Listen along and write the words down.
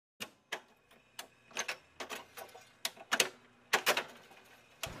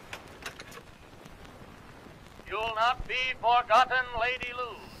not be forgotten, Lady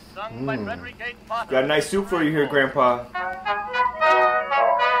Lou, sung by Frederick H. Potter. Got a nice soup for you here, Grandpa.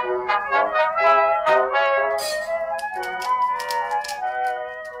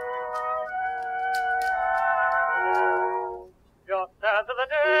 Just as the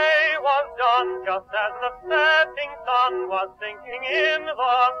day was done, just as the setting sun was sinking in the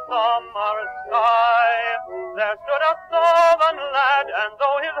summer sky, there stood a southern lad, and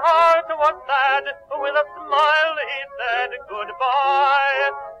though his heart was sad, with a smile he said goodbye.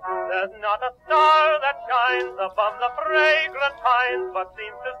 There's not a star that shines above the fragrant pines, but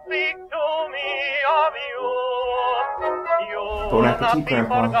seems to speak to me of you. You will not be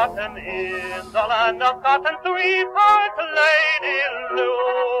forgotten in the land of cotton, sweetheart, Lady Lou.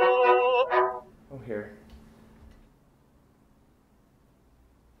 Oh, here.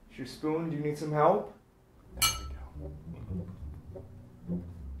 Is your spoon? Do you need some help? There we go.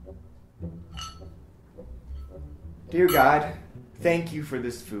 Dear God, thank you for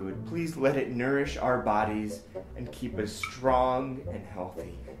this food. Please let it nourish our bodies and keep us strong and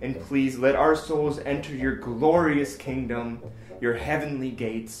healthy. And please let our souls enter your glorious kingdom, your heavenly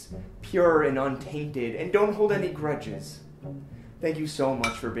gates, pure and untainted, and don't hold any grudges. Thank you so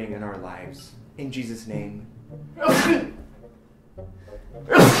much for being in our lives. In Jesus' name.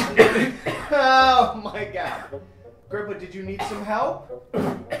 Oh my God. Grandpa, did you need some help?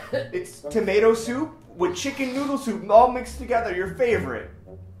 It's tomato soup with chicken noodle soup all mixed together, your favorite.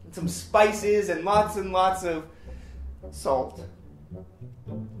 And some spices and lots of salt.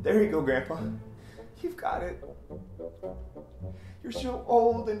 There you go, Grandpa. You've got it. You're so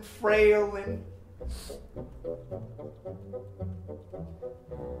old and frail and...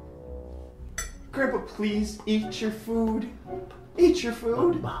 Grandpa, please eat your food. Eat your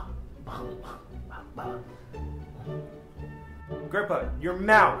food. Grandpa, your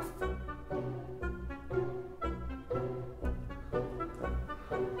mouth.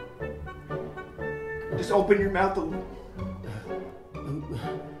 Just open your mouth a little.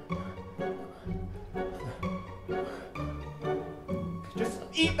 Just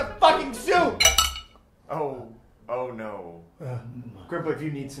eat the fucking soup! Oh no. Grandpa, if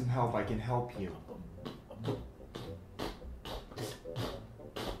you need some help, I can help you.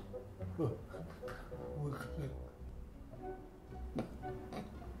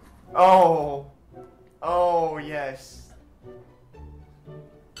 Oh, yes.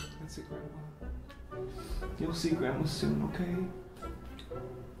 That's it, Grandma. You'll see Grandma soon, okay?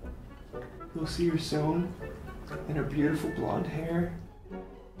 You'll see her soon, and her beautiful blonde hair.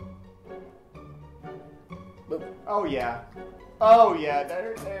 Oh yeah,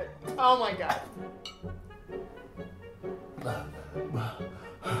 there. Oh my God.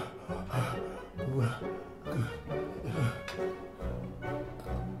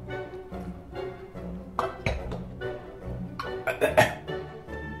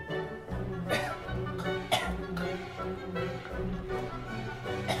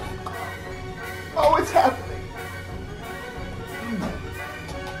 Oh, it's happening.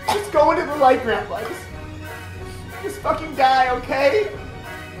 Just go into the light, Grandpa. Just fucking die, okay?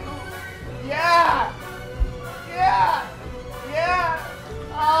 Yeah!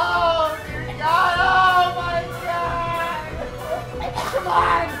 Oh, dear God! Oh, my God! Come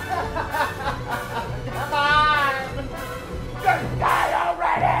on! Come on! Just die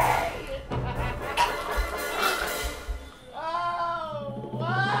already! Oh,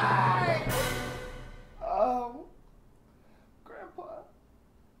 why? Oh, Grandpa.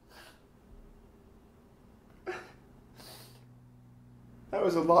 That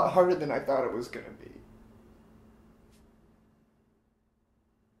was a lot harder than I thought it was going to be.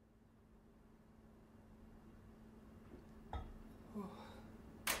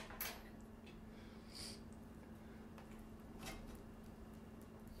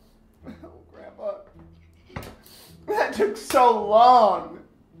 Oh, Grandpa. That took so long.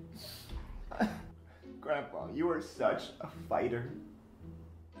 Grandpa, you are such a fighter.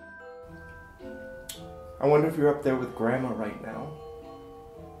 I wonder if you're up there with Grandma right now.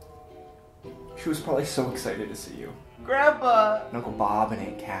 She was probably so excited to see you. Grandpa! And Uncle Bob and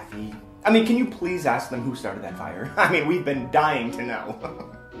Aunt Kathy. I mean, can you please ask them who started that fire? I mean, we've been dying to know.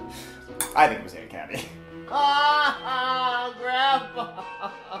 I think it was Aunt Kathy. Ah, Grandpa!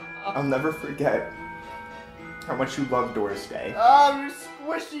 I'll never forget how much you loved Doris Day. Oh, you're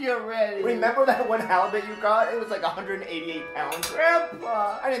squishy already. Remember that one halibut you got? It was like 188 pounds.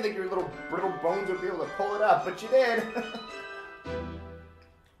 Grandpa! I didn't think your little brittle bones would be able to pull it up, but you did.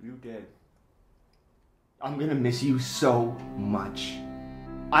 You did. I'm gonna miss you so much.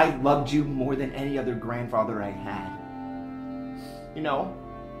 I loved you more than any other grandfather I had. You know,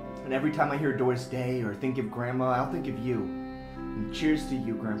 And every time I hear Doris Day or think of Grandma, I'll think of you. And cheers to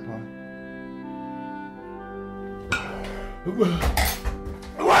you, Grandpa.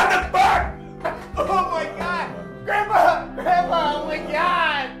 What the fuck? Oh my God! Grandpa! Grandpa! Oh my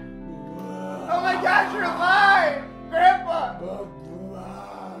God! Oh my gosh, you're alive! Grandpa!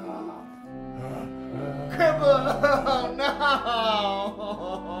 Grandpa! Oh no!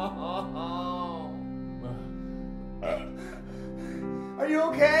 Are you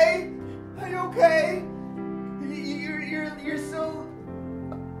okay? Are you okay? You're so...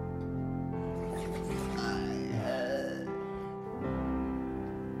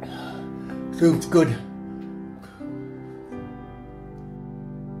 Food's good.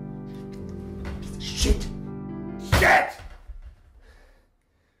 Shit!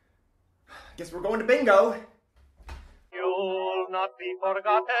 Guess we're going to bingo. You'll not be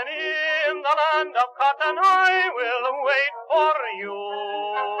forgotten in the land of cotton. I will wait for you.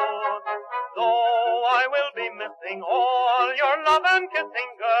 Though I will be missing all your love and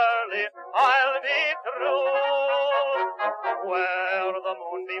kissing, girlie, I'll be true. Where the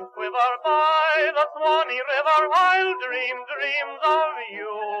moonbeams quiver by the Swanee River, I'll dream dreams of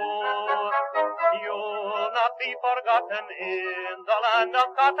you. You'll not be forgotten in the land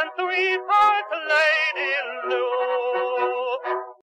of cotton, sweetheart, Lady Lou.